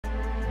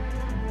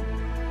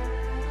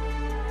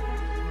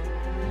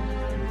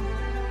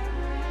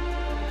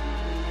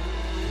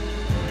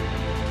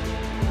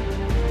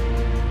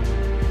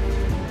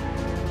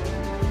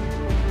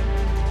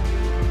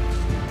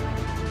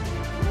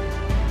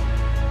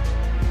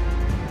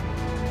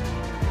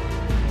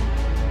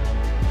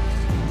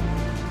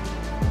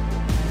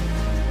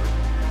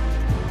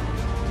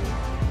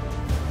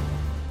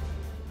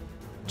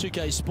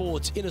UK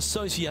Sports, in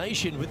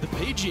association with the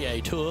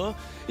PGA Tour,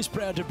 is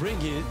proud to bring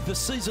you the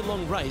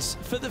season-long race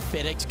for the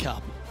FedEx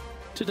Cup.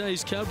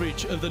 Today's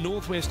coverage of the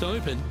Northwest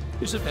Open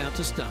is about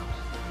to start.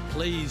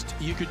 Pleased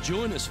you could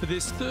join us for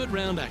this third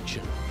round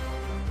action.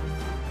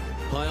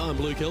 Hi, I'm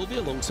Luke Elvey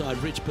alongside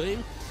Rich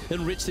Beam.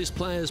 And Rich, this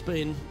player's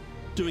been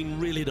doing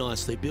really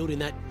nicely, building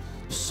that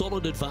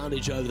solid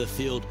advantage over the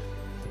field.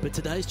 But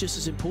today's just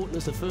as important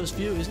as the first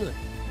few, isn't it?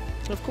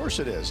 Of course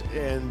it is.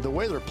 And the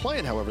way they're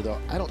playing, however, though,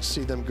 I don't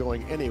see them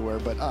going anywhere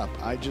but up.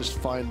 I just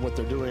find what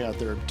they're doing out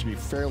there to be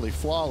fairly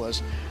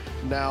flawless.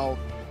 Now,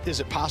 is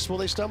it possible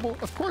they stumble?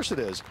 Of course it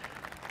is.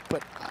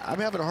 But I'm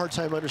having a hard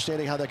time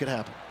understanding how that could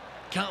happen.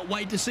 Can't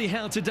wait to see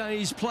how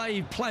today's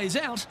play plays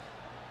out.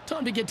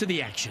 Time to get to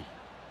the action.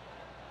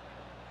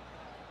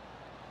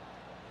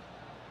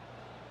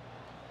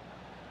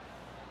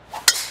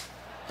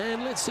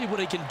 And let's see what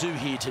he can do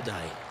here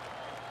today.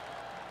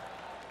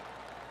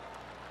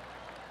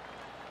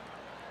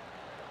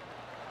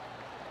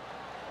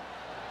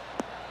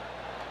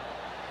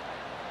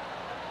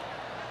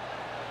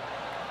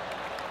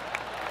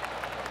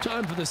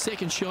 Time for the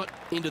second shot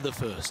into the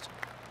first.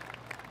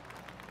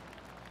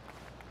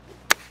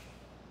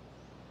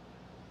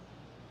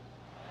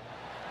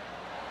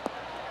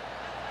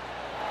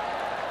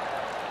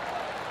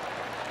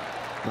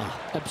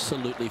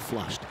 Absolutely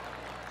flushed.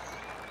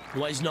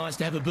 Always nice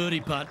to have a birdie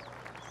putt.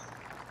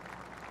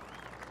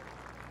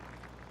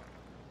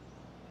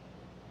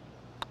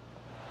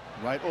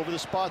 Right over the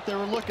spot they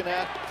were looking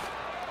at.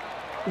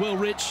 Well,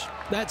 Rich,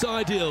 that's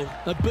ideal.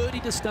 A birdie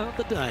to start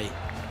the day.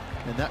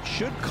 And that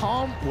should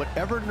calm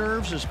whatever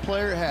nerves this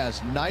player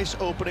has. Nice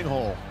opening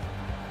hole.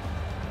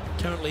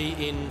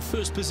 Currently in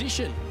first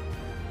position.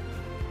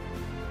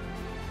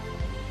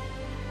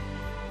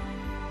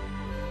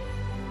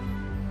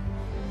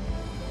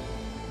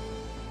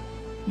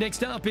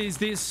 Next up is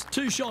this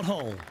two-shot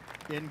hole.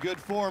 In good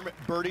form,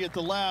 birdie at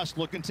the last,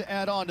 looking to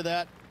add on to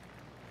that.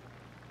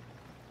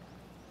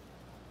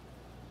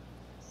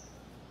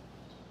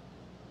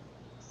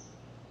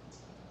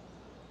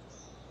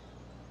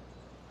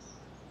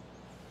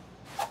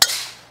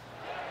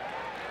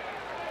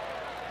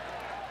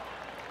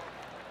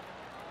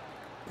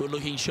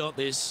 Good-looking shot,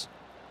 this.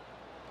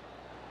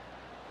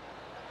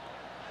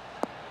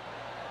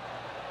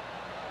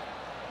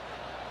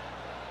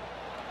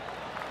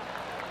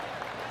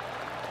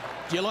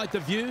 Do you like the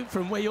view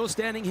from where you're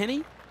standing,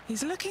 Henny?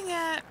 He's looking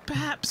at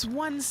perhaps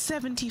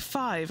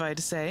 175, I'd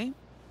say.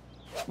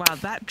 Wow,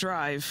 that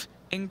drive.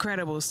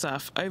 Incredible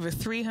stuff. Over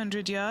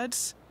 300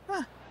 yards.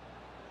 Huh.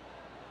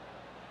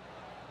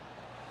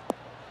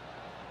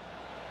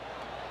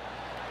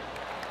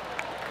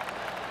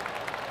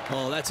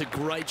 Oh, that's a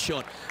great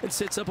shot. It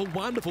sets up a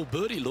wonderful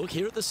birdie look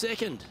here at the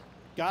second.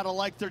 Gotta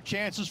like their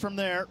chances from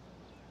there.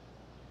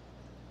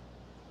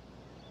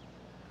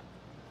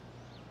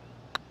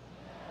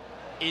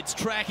 It's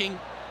tracking.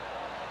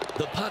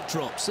 The putt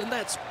drops, and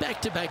that's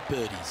back-to-back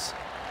birdies.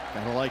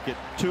 Gotta like it.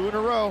 Two in a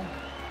row.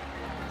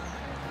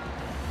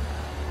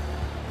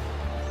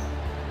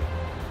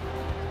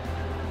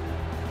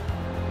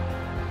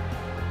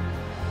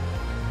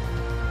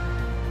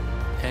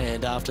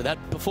 And after that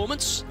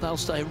performance, they'll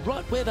stay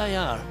right where they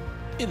are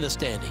in the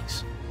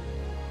standings.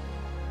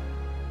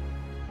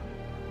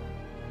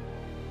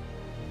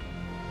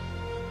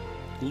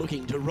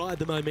 Looking to ride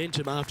the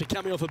momentum after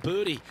coming off a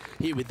birdie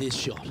here with this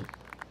shot.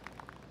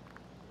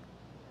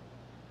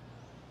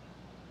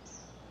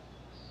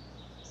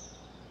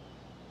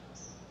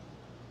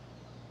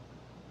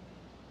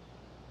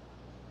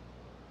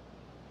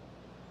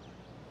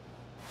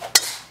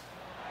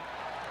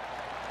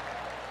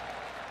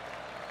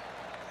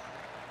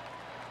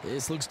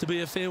 This looks to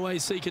be a fairway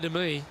seeker to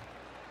me.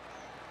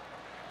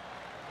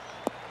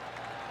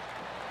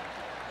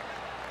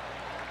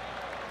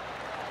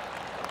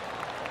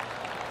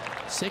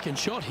 Second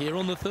shot here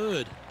on the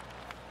third.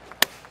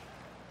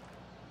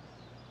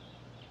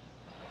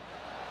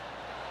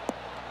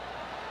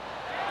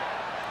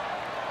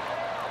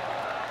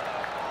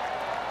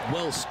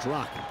 Well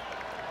struck.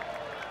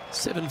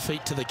 7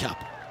 feet to the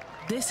cup.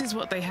 This is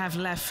what they have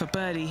left for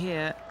birdie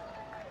here.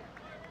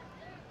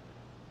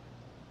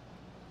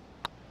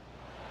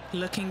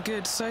 Looking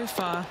good so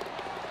far.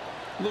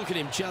 Look at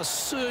him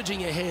just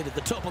surging ahead at the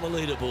top of the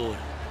leaderboard.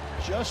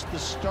 Just the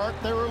start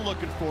they were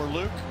looking for,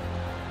 Luke.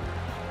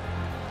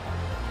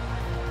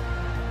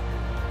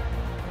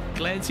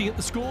 Glancing at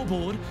the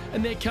scoreboard,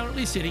 and they're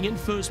currently sitting in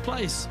first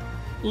place.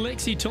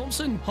 Lexi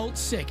Thompson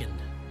holds second.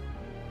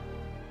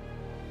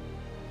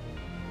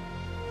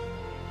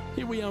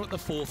 Here we are at the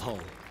fourth hole.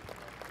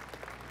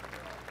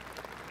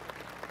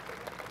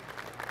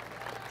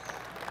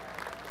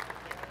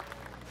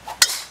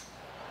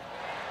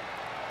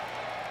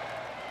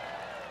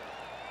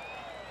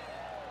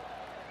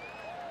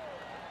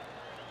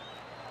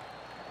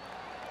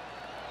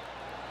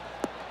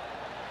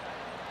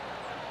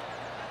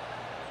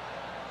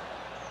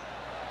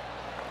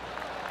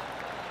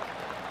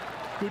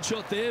 Good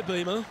shot there,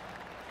 Beamer.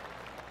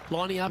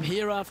 Lining up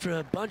here after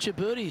a bunch of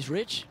birdies,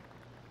 Rich.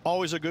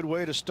 Always a good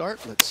way to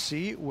start. Let's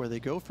see where they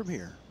go from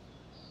here.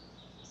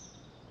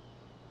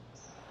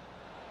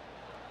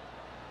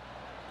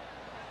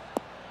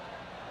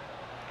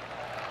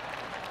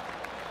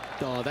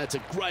 Oh, that's a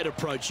great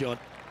approach shot.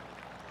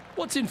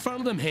 What's in front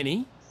of them,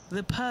 Henny?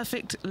 The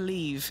perfect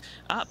leave.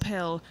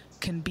 Uphill,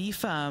 can be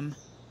firm.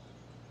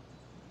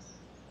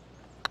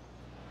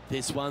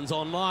 This one's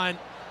online.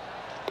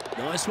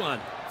 Nice one.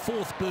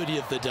 Fourth birdie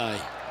of the day.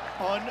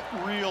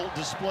 Unreal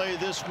display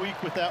this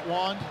week with that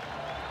wand.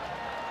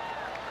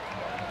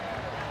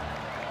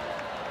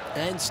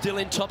 And still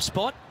in top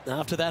spot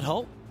after that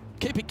hole.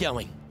 Keep it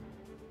going.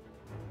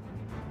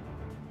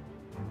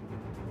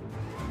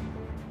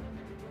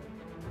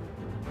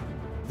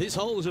 This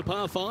hole is a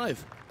par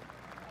 5.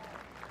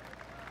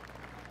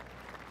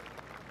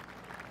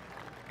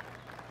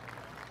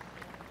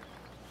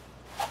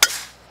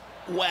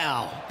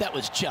 Wow, that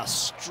was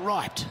just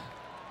striped.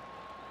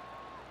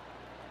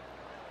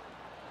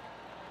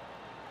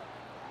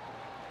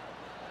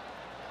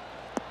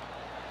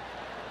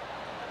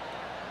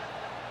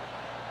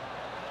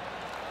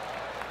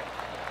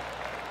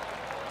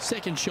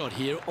 Second shot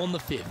here on the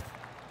 5th.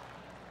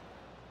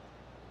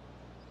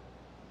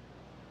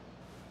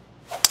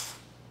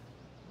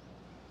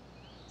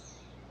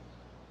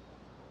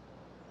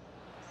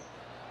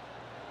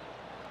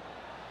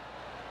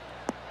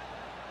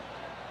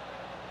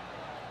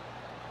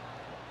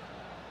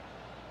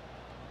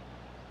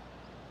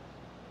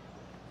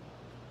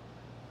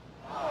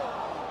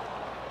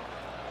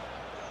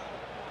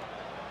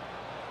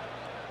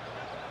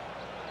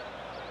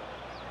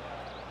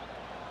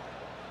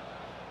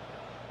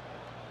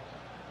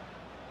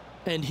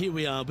 And here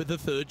we are with the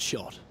third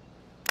shot.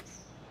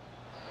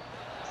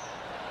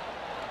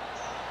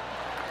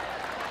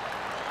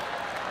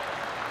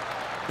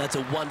 That's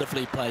a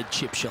wonderfully played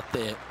chip shot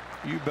there.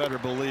 You better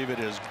believe it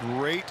is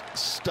great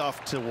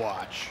stuff to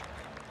watch.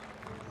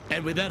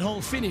 And with that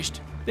hole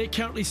finished, they're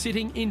currently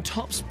sitting in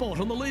top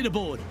spot on the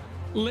leaderboard.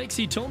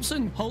 Lexi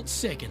Thompson holds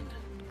second.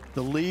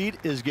 The lead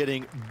is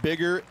getting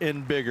bigger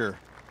and bigger.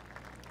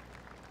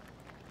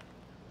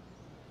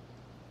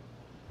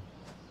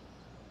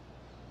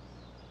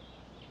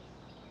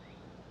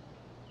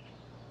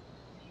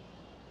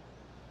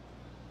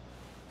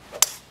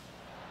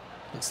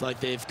 Looks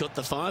like they've got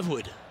the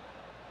 5-wood.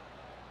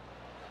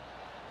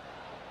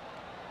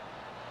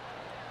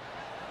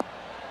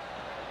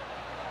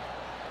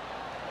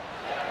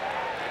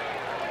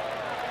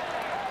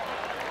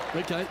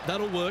 Okay,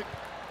 that'll work.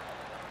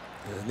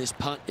 And this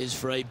putt is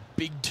for a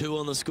big 2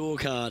 on the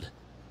scorecard.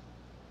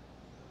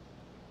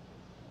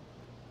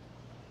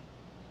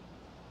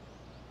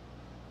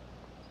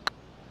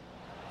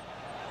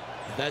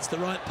 If that's the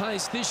right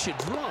pace, this should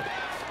drop.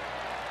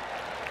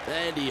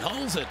 And he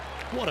holds it.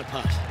 What a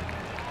putt.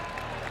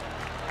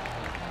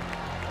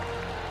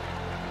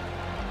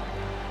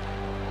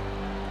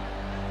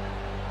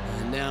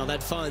 And now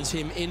that finds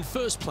him in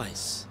first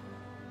place.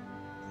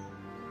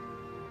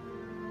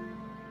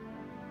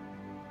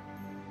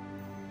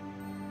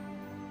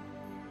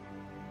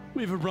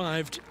 We've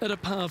arrived at a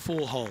par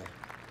 4 hole.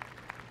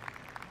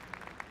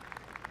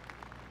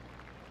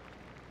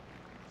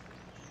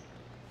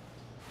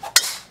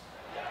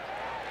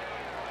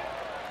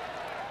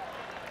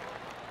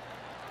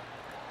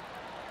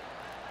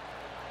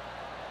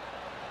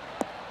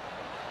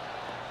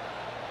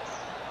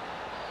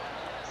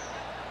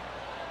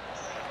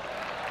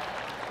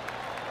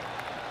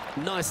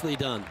 Nicely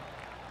done.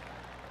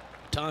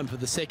 Time for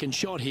the second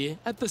shot here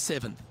at the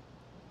 7th.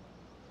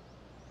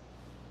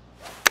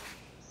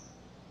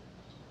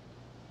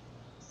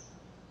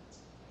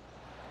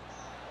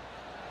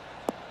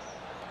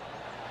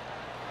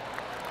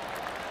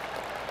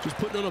 Just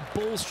putting on a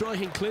ball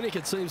striking clinic,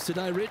 it seems,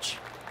 today, Rich.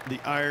 The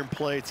iron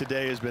play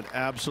today has been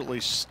absolutely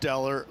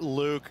stellar.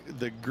 Luke,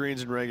 the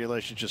greens and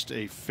regulation, just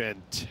a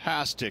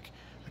fantastic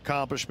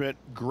accomplishment.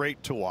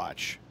 Great to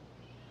watch.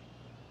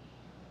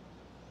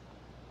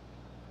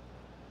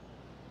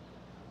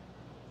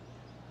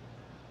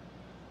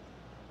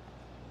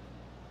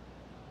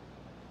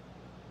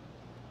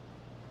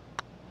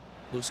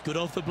 Looks good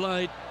off the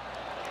blade.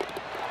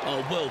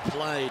 Oh, well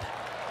played.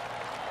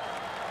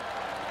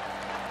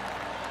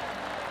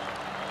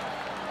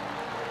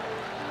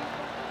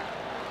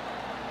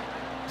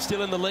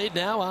 Still in the lead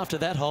now after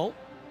that hole.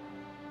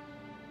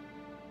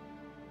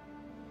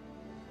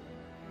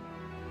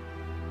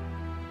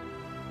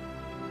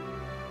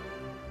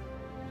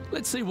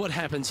 Let's see what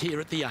happens here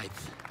at the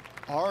 8th.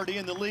 Already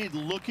in the lead,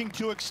 looking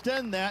to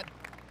extend that.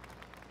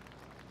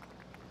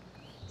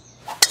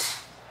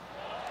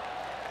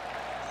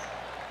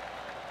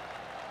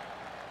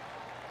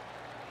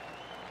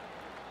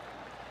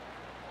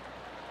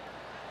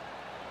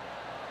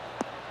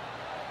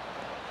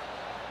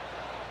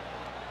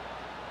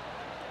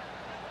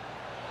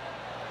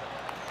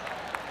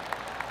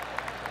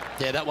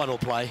 Yeah, that one will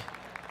play.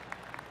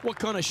 What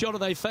kind of shot are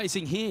they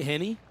facing here,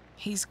 Henny?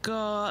 He's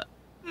got,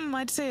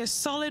 I'd say, a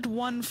solid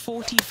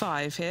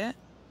 145 here.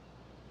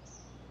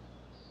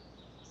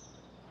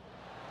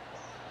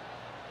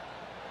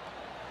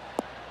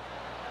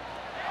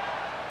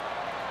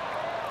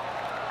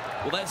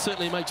 Well, that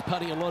certainly makes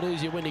putting a lot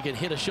easier when you can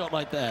hit a shot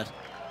like that.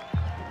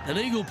 An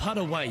eagle putt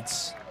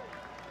awaits.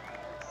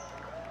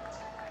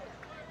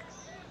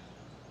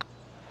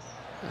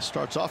 It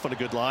starts off on a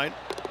good line.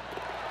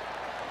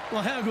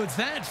 Well, how good's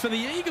that for the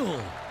eagle?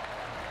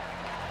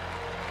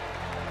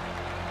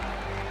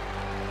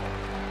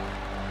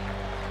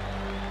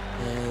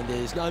 And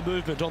there's no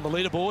movement on the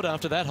leaderboard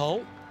after that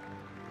hole.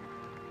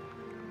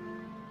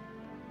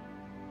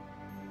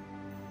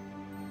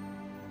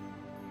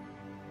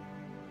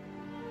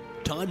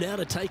 Time now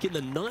to take in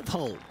the 9th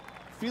hole.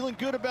 Feeling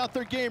good about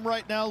their game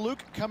right now,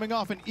 Luke, coming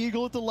off an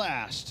eagle at the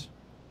last.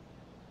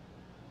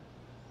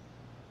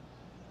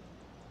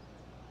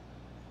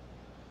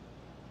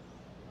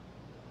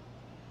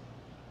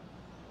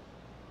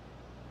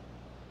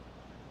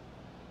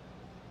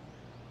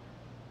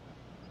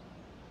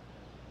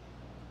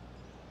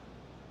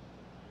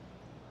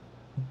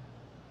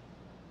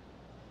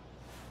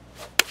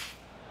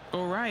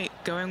 All right,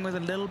 going with a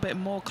little bit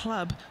more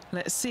club.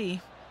 Let's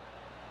see.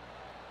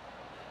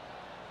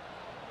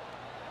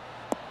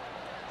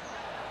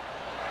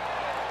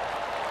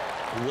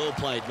 Well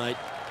played, mate.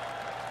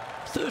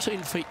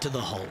 13 feet to the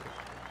hole.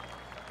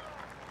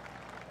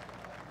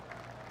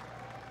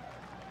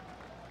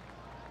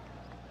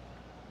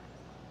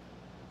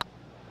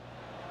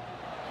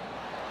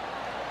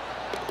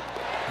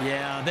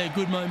 Yeah, they're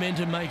good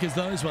momentum makers,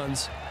 those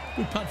ones.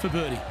 Good putt for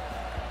birdie.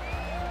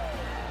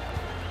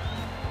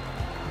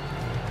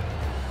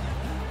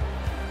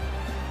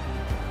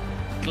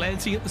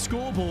 Glancing at the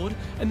scoreboard,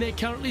 and they're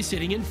currently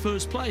sitting in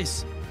first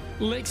place.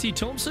 Lexi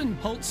Thompson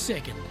holds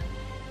second.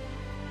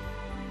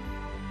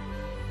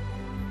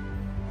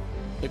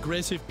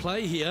 Aggressive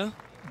play here,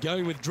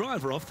 going with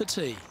driver off the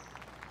tee.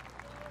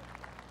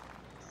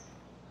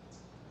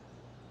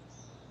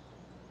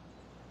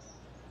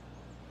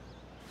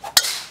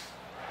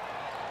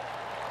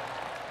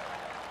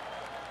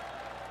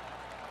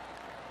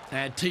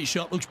 That tee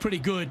shot looks pretty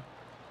good.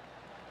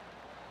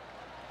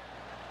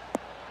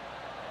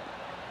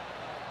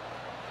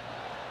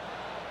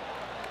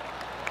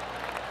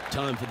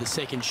 Time for the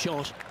second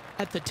shot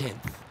at the 10th.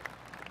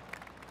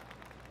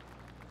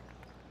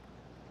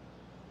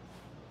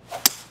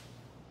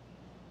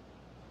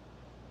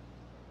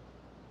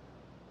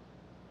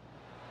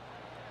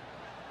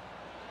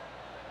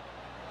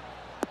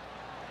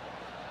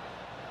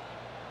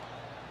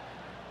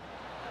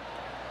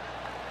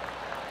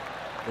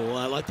 Oh,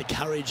 I like the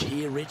courage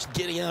here, Rich,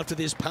 getting after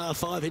this par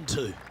 5 in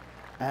 2.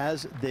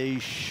 As they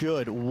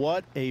should.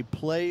 What a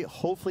play.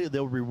 Hopefully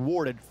they'll be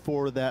rewarded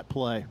for that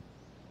play.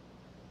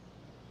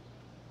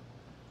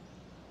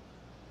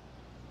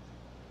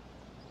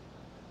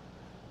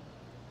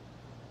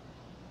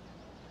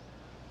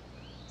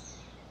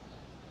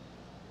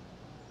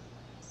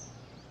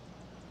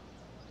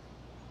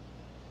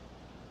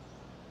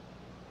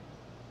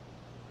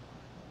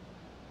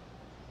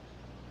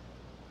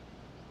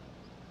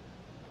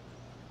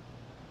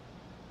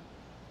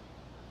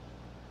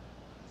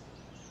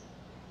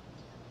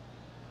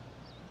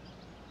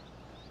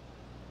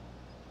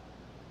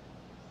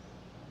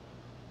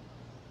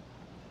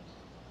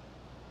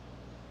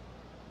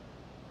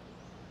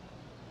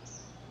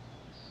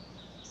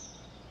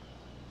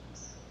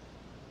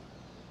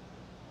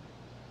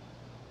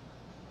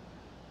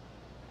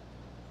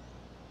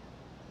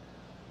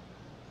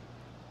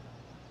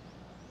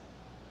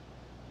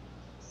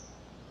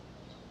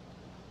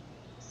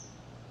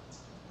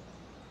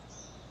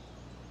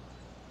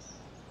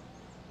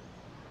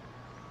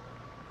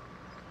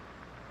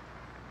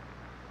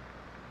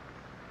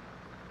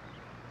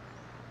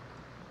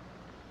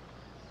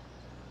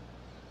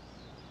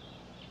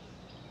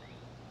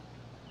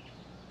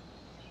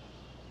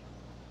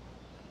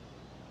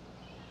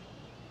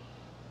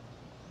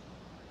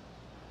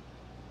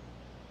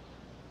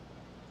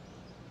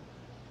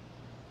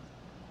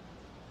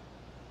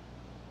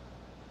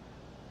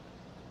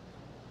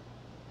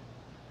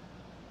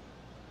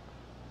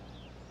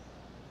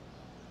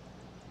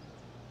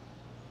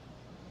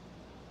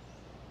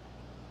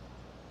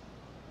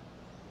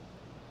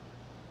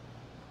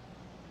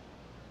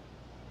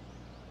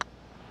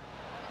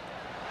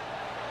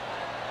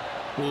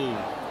 Ooh.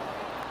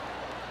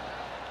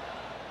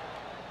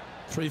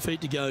 3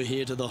 feet to go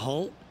here to the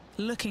hole.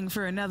 Looking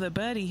for another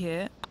birdie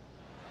here.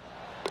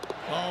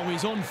 Oh,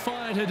 he's on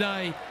fire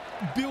today,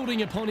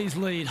 building upon his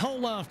lead,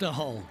 hole after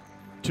hole.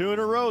 2 in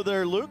a row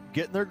there, Luke,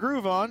 getting their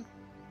groove on.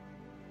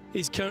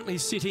 He's currently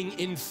sitting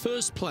in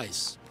first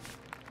place.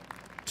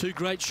 2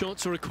 great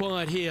shots are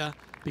required here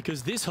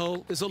because this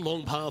hole is a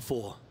long par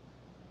 4.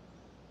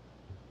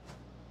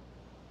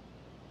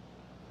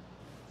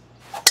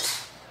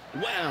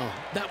 Wow,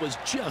 that was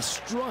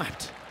just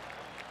striped.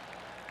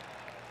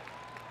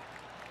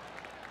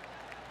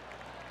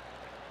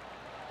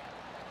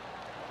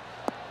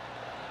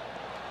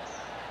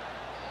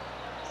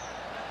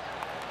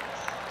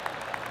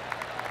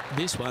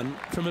 This one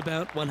from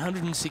about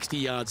 160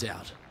 yards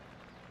out.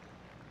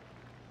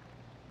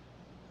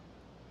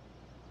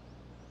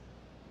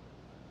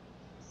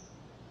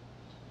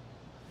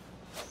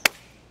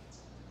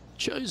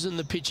 Chosen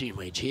the pitching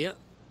wedge here.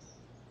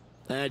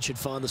 That should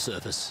find the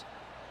surface.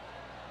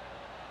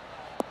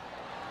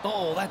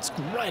 Oh, that's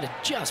great. It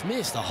just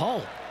missed the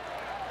hole.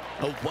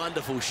 A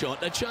wonderful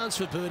shot. A chance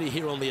for birdie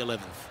here on the 11th.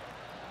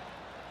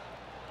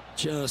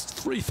 Just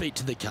 3 feet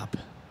to the cup.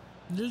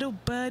 Little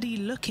birdie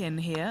looking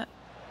here.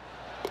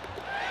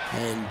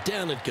 And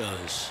down it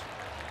goes.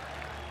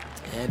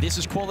 And this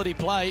is quality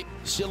play,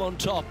 still on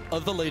top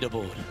of the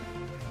leaderboard.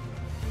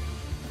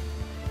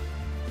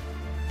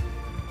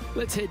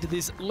 Let's head to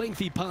this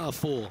lengthy par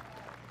 4.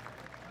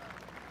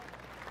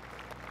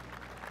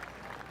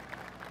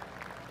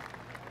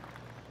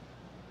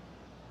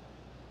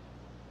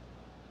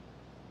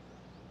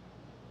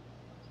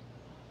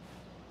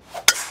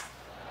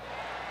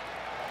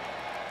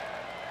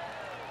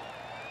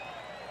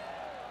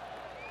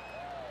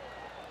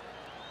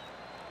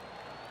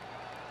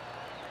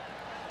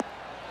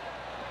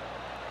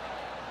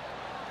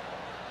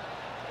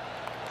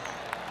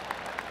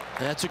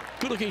 That's a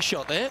good-looking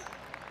shot there.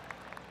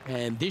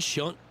 And this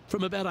shot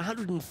from about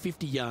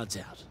 150 yards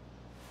out.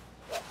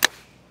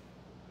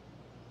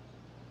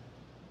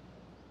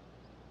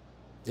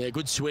 Yeah,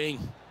 good swing.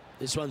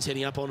 This one's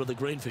heading up onto the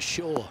green for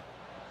sure.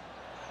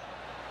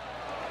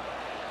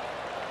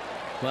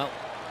 Well,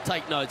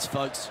 take notes,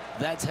 folks.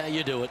 That's how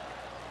you do it.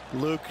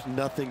 Luke,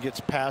 nothing gets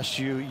past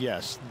you.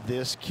 Yes,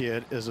 this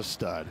kid is a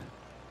stud.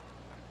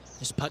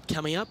 This putt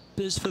coming up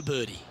is for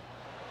birdie.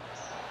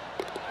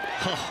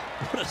 Oh,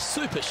 what a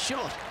super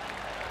shot.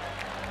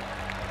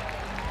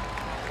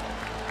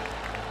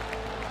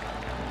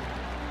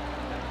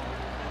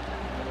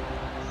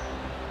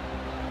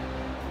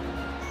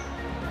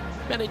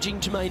 Managing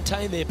to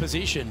maintain their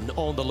position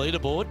on the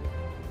leaderboard.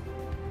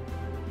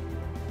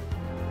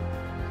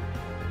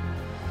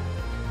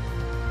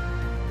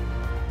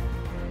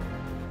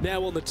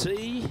 Now on the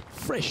tee,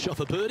 fresh off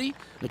a birdie,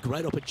 a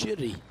great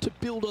opportunity to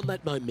build on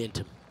that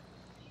momentum.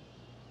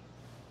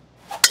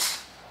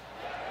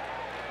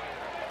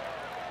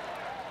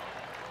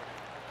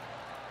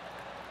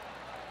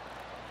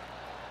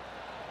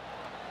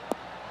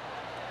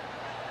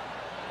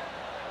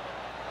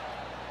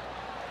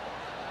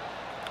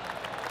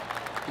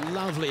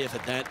 Lovely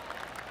effort that.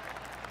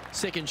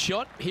 Second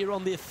shot here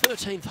on their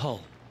 13th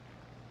hole.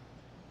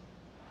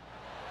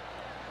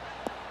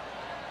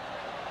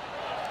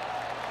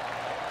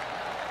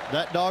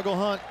 That dog will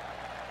hunt.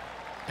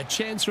 A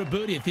chance for a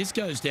birdie if this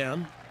goes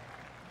down.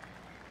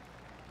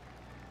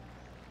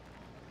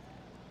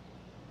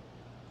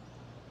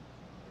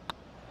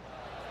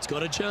 It's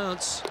got a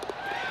chance.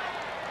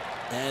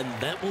 And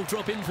that will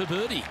drop in for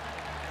birdie.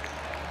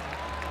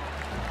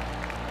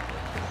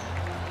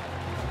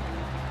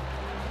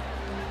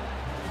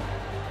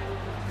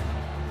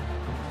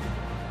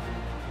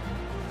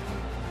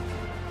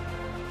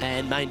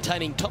 And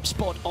maintaining top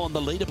spot on the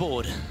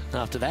leaderboard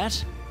after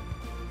that.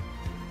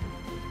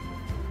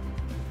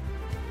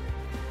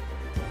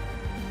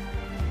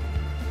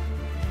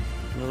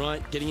 All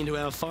right, getting into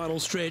our final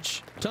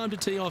stretch. Time to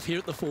tee off here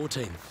at the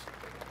 14th.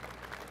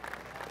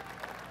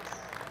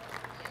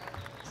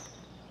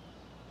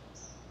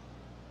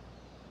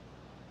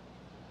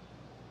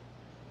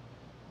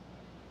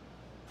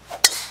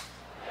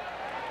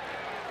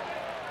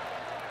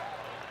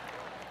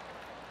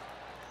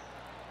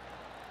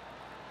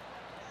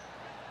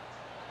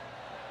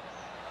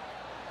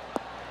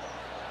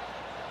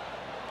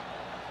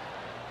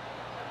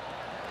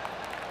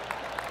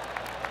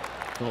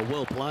 Oh,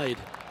 well played.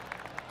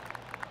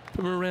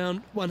 From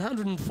around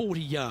 140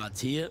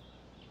 yards here.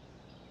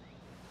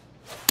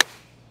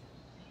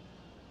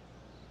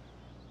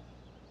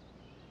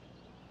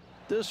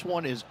 This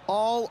one is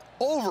all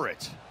over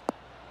it.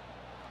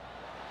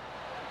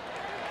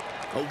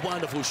 A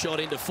wonderful shot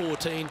into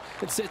 14.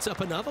 It sets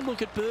up another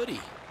look at birdie.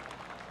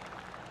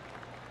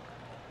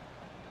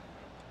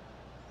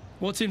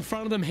 What's in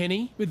front of them,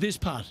 Henny, with this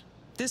putt?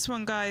 This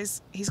one,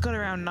 guys, he's got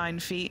around 9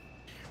 feet.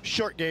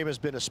 Short game has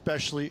been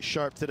especially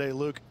sharp today,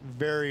 Luke.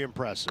 Very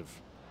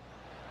impressive.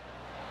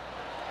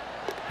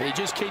 And he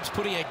just keeps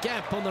putting a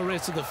gap on the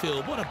rest of the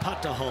field. What a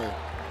putt to hole.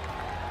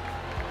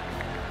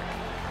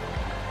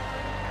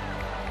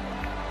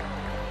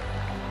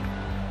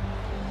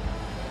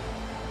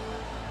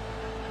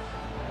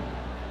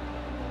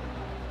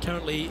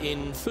 Currently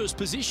in first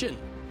position.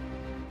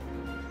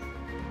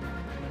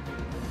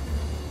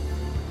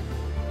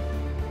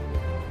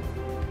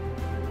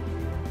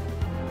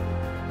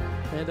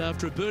 And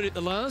after a birdie at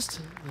the last,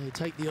 they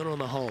take the honour on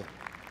the hole.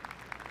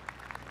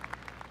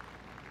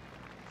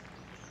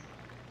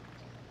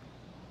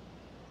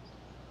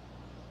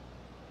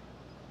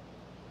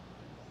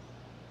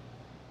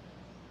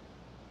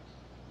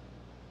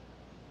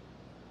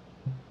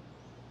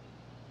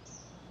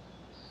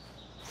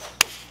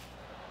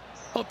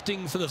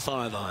 Opting for the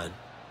 5-iron.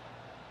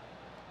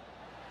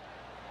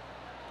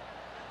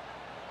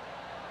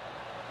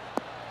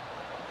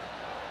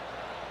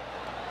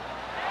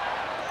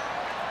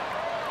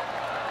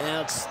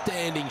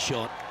 Outstanding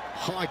shot,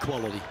 high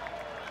quality.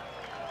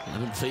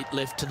 11 feet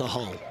left to the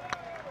hole.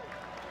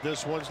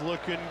 This one's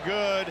looking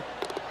good.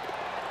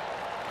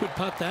 Good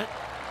putt that.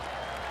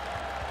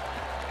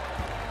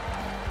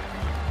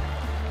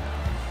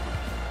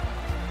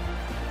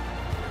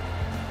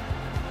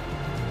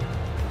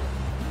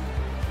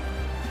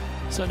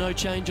 So no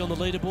change on the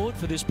leaderboard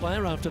for this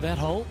player after that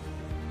hole.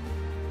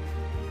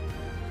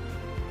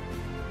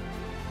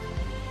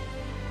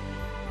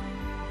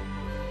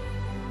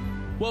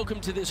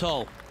 Welcome to this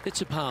hole.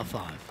 It's a par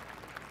 5.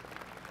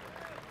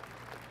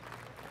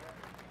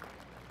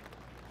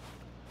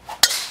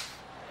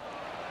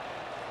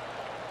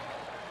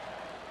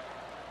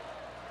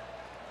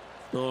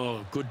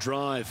 Oh, good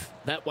drive.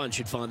 That one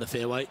should find the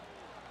fairway.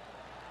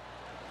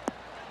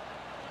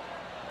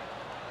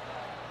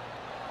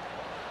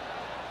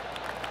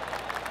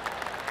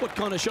 What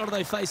kind of shot are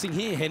they facing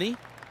here, Henny?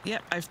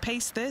 Yep, I've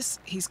paced this.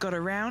 He's got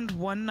around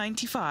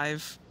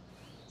 195.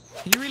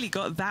 He really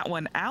got that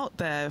one out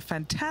there.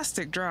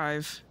 Fantastic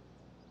drive.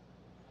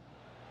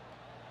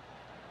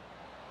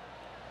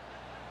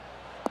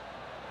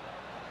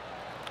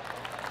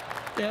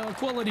 Yeah, a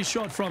quality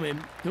shot from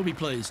him. He'll be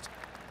pleased.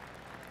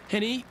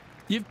 Henny,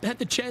 you've had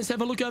the chance to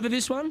have a look over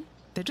this one?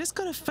 They've just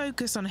got to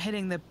focus on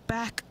hitting the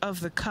back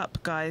of the cup,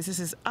 guys. This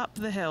is up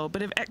the hill,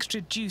 bit of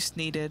extra juice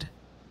needed.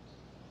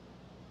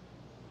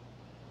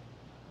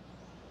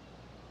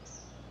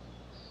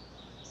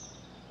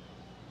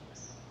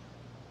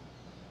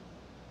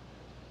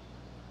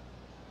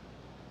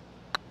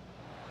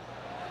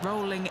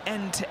 Rolling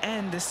end to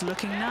end, this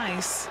looking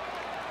nice.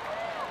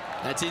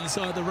 That's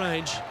inside the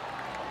range.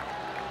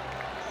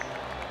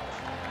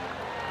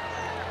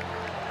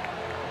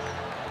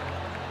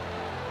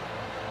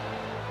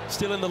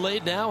 Still in the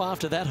lead now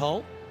after that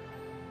hole.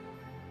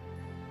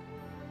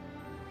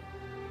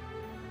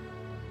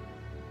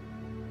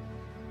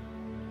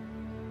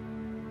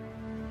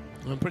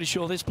 I'm pretty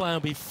sure this player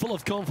will be full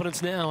of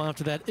confidence now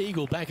after that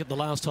eagle back at the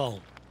last hole.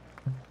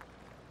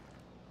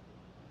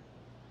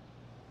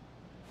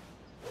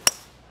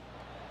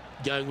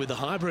 Going with the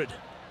hybrid.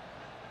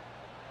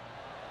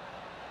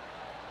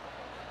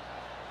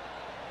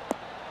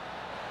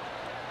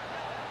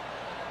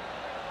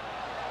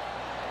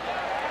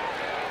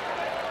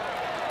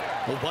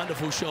 A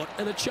wonderful shot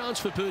and a chance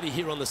for birdie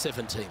here on the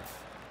 17th.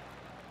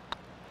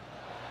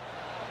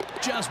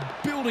 Just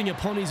building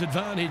upon his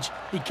advantage.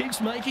 He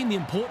keeps making the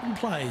important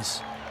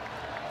plays.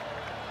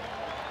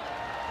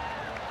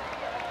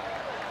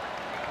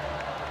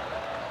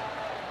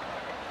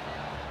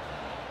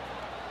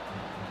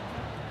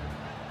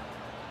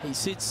 He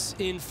sits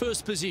in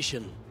first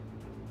position.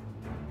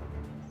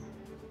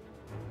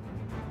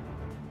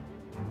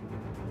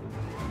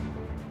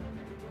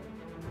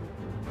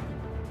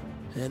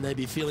 And they'd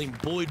be feeling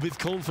buoyed with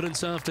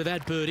confidence after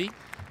that birdie.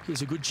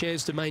 Here's a good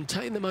chance to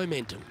maintain the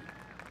momentum.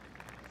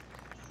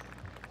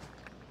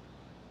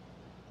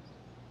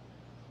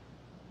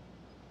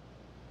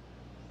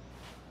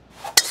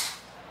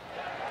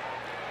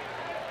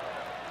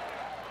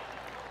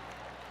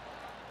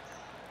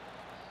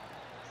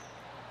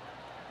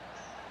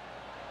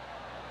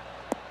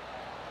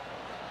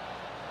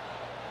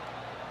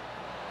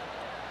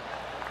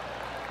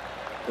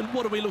 And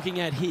what are we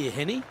looking at here,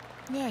 Henny?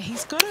 Yeah,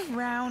 he's got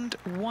around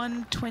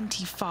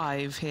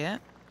 125 here.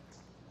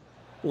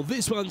 Well,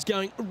 this one's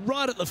going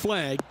right at the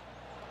flag.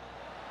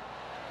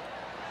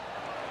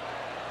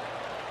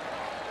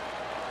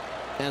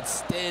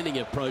 Outstanding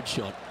approach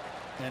shot.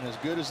 And as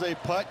good as they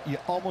putt, you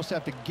almost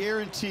have to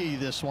guarantee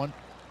this one.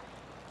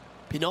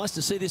 Be nice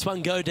to see this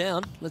one go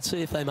down. Let's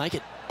see if they make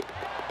it.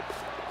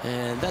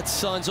 And that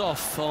signs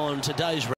off on today's